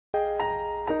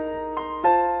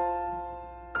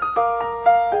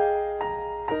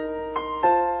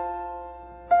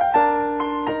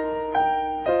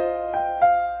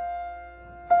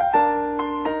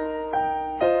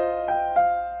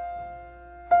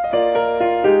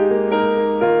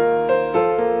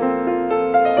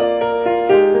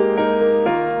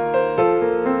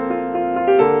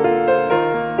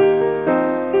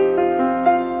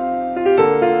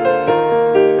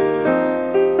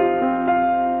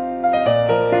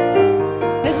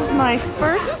my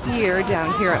first year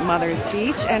down here at Mother's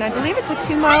Beach, and I believe it's a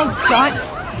 2-mile jaunt,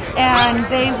 and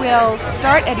they will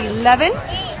start at 11.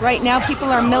 Right now people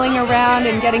are milling around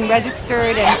and getting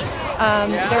registered,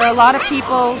 and there are a lot of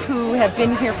people who have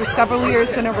been here for several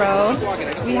years in a row.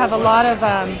 We have a lot of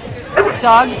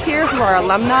dogs here who are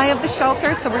alumni of the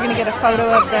shelter, so we're going to get a photo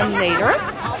of them later.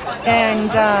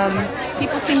 And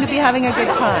people seem to be having a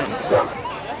good time.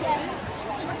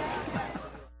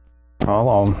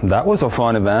 Well, that was a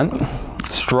fun event.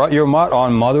 Strut your mutt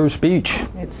on Mother's Beach.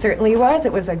 It certainly was.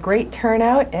 It was a great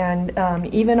turnout, and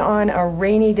even on a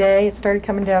rainy day, it started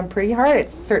coming down pretty hard at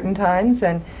certain times,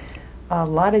 and a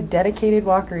lot of dedicated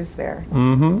walkers there.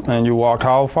 Mm-hmm. And you walked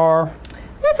how far?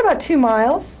 It was about 2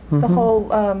 miles.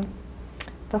 Mm-hmm.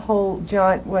 The whole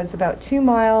jaunt was about 2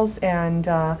 miles, and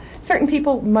certain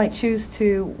people might choose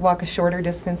to walk a shorter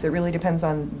distance. It really depends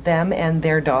on them and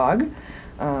their dog.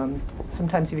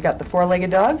 Sometimes you've got the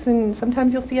 4-legged dogs, and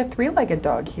sometimes you'll see a 3-legged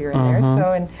dog here and there.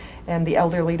 So, and the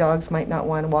elderly dogs might not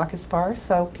want to walk as far,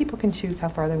 so people can choose how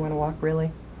far they want to walk,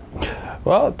 really.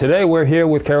 Well, today we're here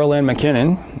with Carol Ann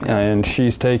McKinnon, and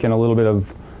she's taken a little bit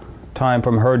of time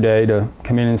from her day to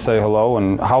come in and say hello.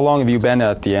 And how long have you been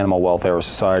at the Animal Welfare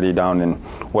Society down in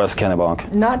West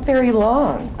Kennebunk? Not very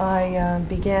long. I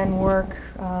began work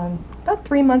about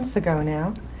 3 months ago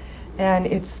now, and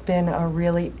it's been a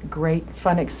really great,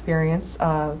 fun experience.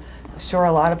 Sure,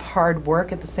 a lot of hard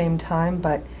work at the same time,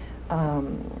 but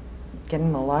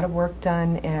getting a lot of work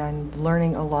done and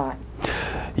learning a lot.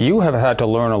 You have had to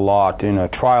learn a lot in a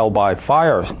trial by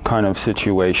fire kind of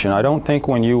situation. I don't think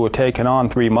when you were taken on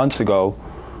 3 months ago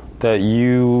that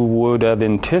you would have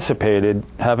anticipated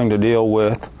having to deal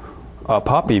with a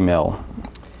puppy mill.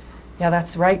 Yeah,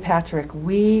 that's right, Patrick.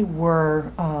 We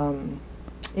were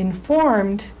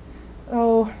informed,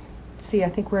 let's see, I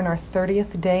think we're in our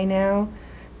 30th day now,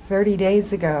 30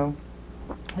 days ago,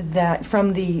 that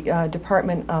from the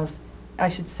Department of, I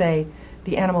should say,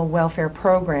 the Animal Welfare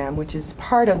Program, which is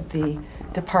part of the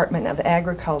Department of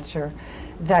Agriculture,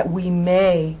 that we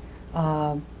may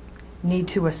need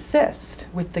to assist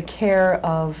with the care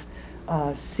of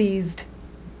seized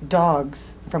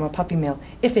dogs from a puppy mill,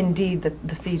 if indeed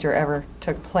the seizure ever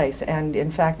took place. And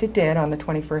in fact it did on the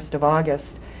 21st of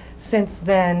August. Since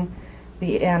then,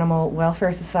 the Animal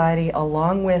Welfare Society,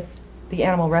 along with the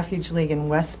Animal Refuge League in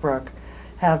Westbrook,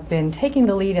 have been taking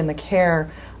the lead in the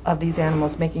care of these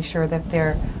animals, making sure that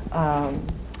they're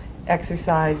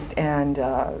exercised and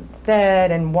fed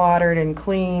and watered and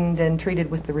cleaned and treated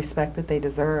with the respect that they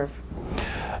deserve.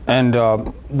 And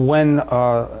when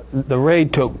the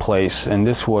raid took place, and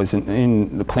this was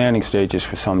in the planning stages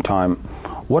for some time,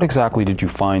 what exactly did you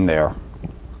find there?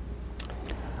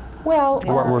 Well,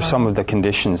 what were some of the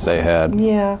conditions they had?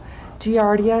 Yeah,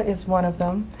 Giardia is one of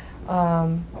them.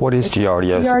 What is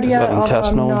Giardia? Is that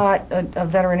intestinal? I'm not a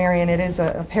veterinarian. It is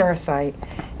a parasite,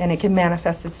 and it can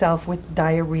manifest itself with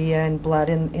diarrhea and blood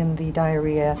in the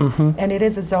diarrhea. And it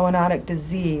is a zoonotic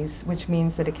disease, which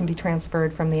means that it can be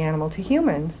transferred from the animal to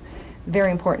humans. Very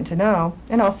important to know,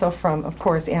 and also from, of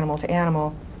course, animal to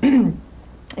animal.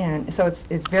 And so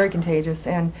it's very contagious,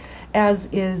 and as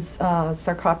is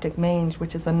sarcoptic mange,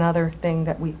 which is another thing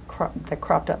that that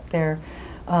cropped up there.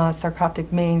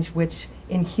 Sarcoptic mange, which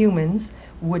in humans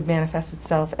would manifest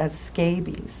itself as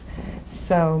scabies.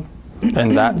 So,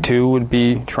 and that too would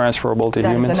be transferable to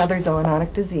humans? That is another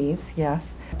zoonotic disease,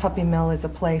 yes. Puppy mill is a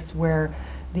place where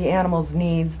the animal's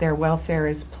needs, their welfare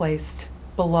is placed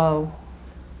below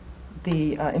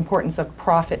the importance of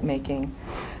profit making.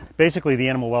 Basically, the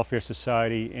Animal Welfare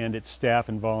Society and its staff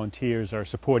and volunteers are a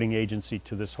supporting agency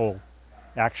to this whole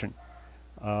action.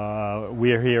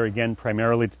 We are here again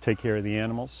primarily to take care of the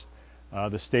animals.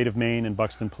 The state of Maine and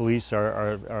Buxton police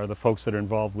are the folks that are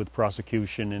involved with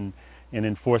prosecution and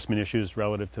enforcement issues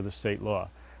relative to the state law.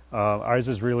 Ours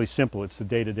is really simple. It's the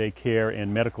day-to-day care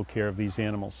and medical care of these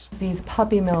animals. These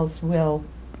puppy mills will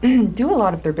do a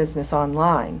lot of their business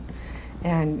online,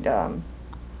 and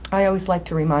I always like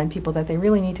to remind people that they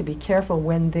really need to be careful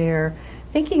when they're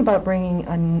thinking about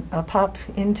bringing a pup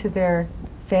into their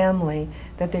family,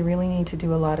 that they really need to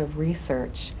do a lot of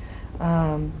research.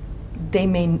 They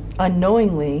may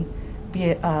unknowingly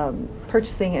be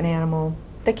purchasing an animal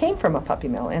that came from a puppy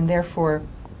mill and therefore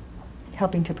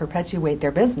helping to perpetuate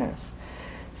their business.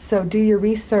 So do your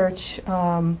research.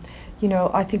 You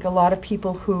know, I think a lot of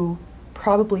people who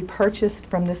probably purchased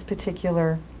from this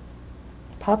particular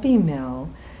puppy mill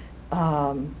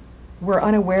were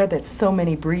unaware that so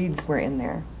many breeds were in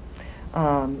there.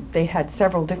 They had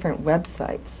several different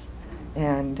websites,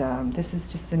 and this is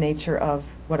just the nature of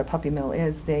what a puppy mill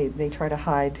is. They try to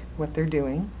hide what they're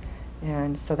doing,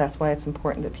 And so that's why it's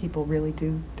important that people really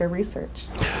do their research.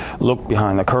 Look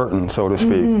behind the curtain, so to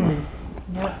speak.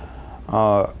 Mm-hmm.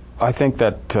 Yep. I think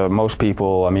that most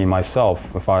people, I mean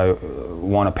myself, if I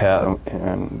want a pet,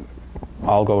 and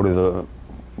I'll go to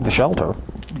the shelter,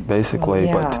 basically.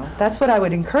 Yeah, but that's what I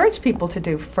would encourage people to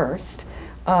do first.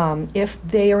 If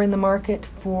they are in the market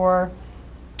for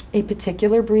a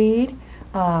particular breed,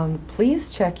 please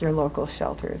check your local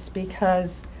shelters,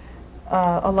 because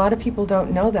a lot of people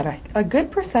don't know that a good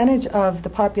percentage of the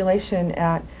population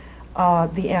at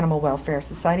the Animal Welfare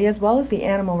Society, as well as the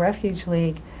Animal Refuge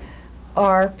League,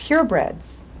 are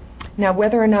purebreds. Now,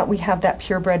 whether or not we have that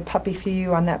purebred puppy for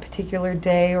you on that particular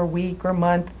day or week or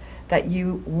month that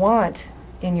you want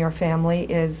in your family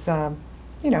is,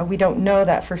 we don't know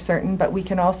that for certain, but we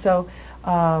can also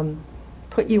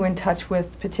put you in touch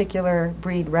with particular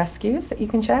breed rescues that you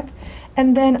can check.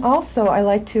 And then also, I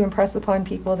like to impress upon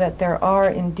people that there are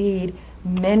indeed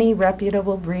many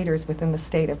reputable breeders within the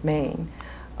state of Maine.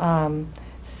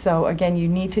 So again, you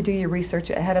need to do your research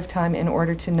ahead of time in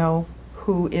order to know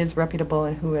who is reputable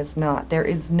and who is not. There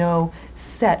is no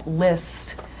set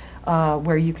list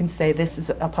where you can say this is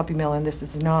a puppy mill and this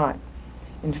is not.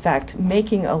 In fact,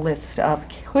 making a list up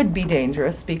could be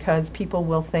dangerous, because people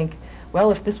will think,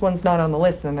 well, if this one's not on the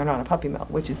list, then they're not a puppy mill,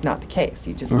 which is not the case.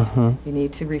 You just you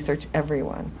need to research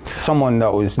everyone. someone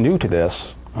that was new to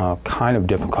this, kind of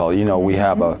difficult. You know, we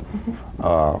have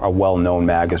a well-known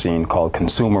magazine called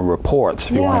Consumer Reports.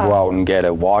 If you want to go out and get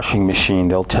a washing machine,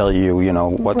 they'll tell you,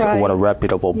 what a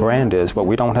reputable brand is, but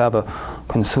we don't have a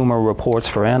Consumer Reports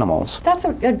for animals. That's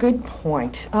a good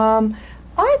point.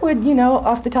 I would,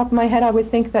 off the top of my head, I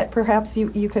would think that perhaps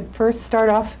you could first start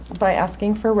off by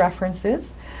asking for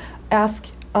references. Ask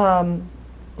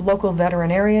local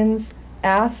veterinarians.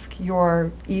 Ask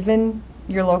your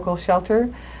local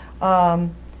shelter.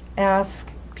 Ask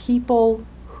people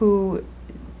who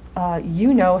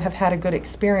have had a good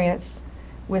experience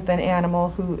with an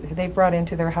animal who they brought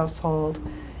into their household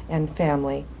and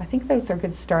family. I think those are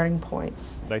good starting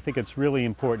points. I think it's really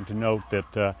important to note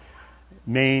that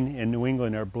Maine and New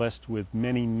England are blessed with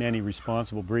many, many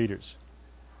responsible breeders.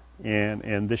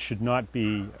 And this should not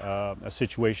be a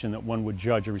situation that one would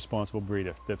judge a responsible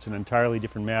breeder. That's an entirely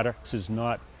different matter.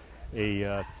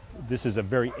 This is a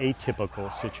very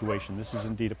atypical situation. This is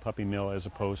indeed a puppy mill as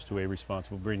opposed to a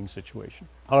responsible breeding situation.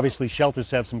 Obviously, shelters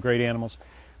have some great animals,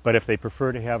 but if they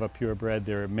prefer to have a purebred,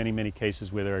 there are many, many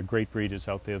cases where there are great breeders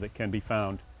out there that can be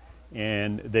found,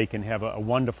 and they can have a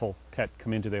wonderful pet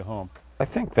come into their home. I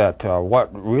think that what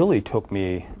really took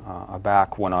me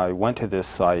aback when I went to this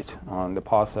site on the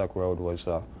Possack Road was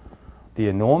the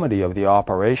enormity of the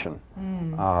operation.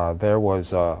 There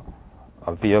was a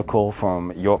vehicle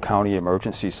from York County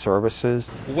Emergency Services.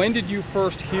 When did you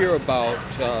first hear about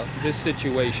this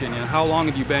situation, and how long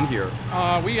have you been here?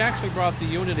 We actually brought the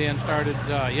unit in, started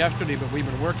yesterday, but we've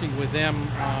been working with them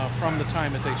from the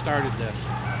time that they started this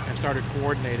and started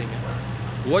coordinating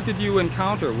it. What did you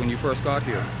encounter when you first got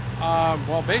here?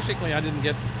 Well, basically, I didn't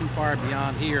get too far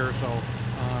beyond here, so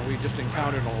we just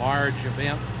encountered a large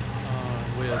event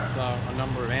with a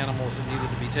number of animals that needed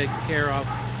to be taken care of,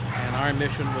 and our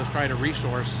mission was try to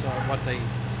resource what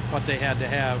they had to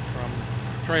have, from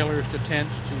trailers to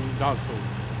tents to dog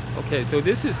food. Okay, so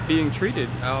this is being treated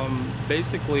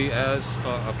basically as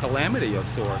a calamity of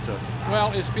sorts.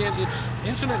 Well, it's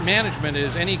incident management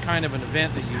is any kind of an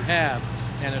event that you have,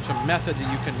 and it's a method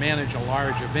that you can manage a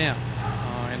large event.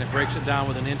 And it breaks it down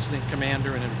with an incident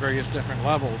commander and at various different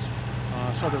levels,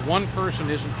 so that one person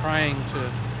isn't trying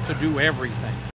to do everything.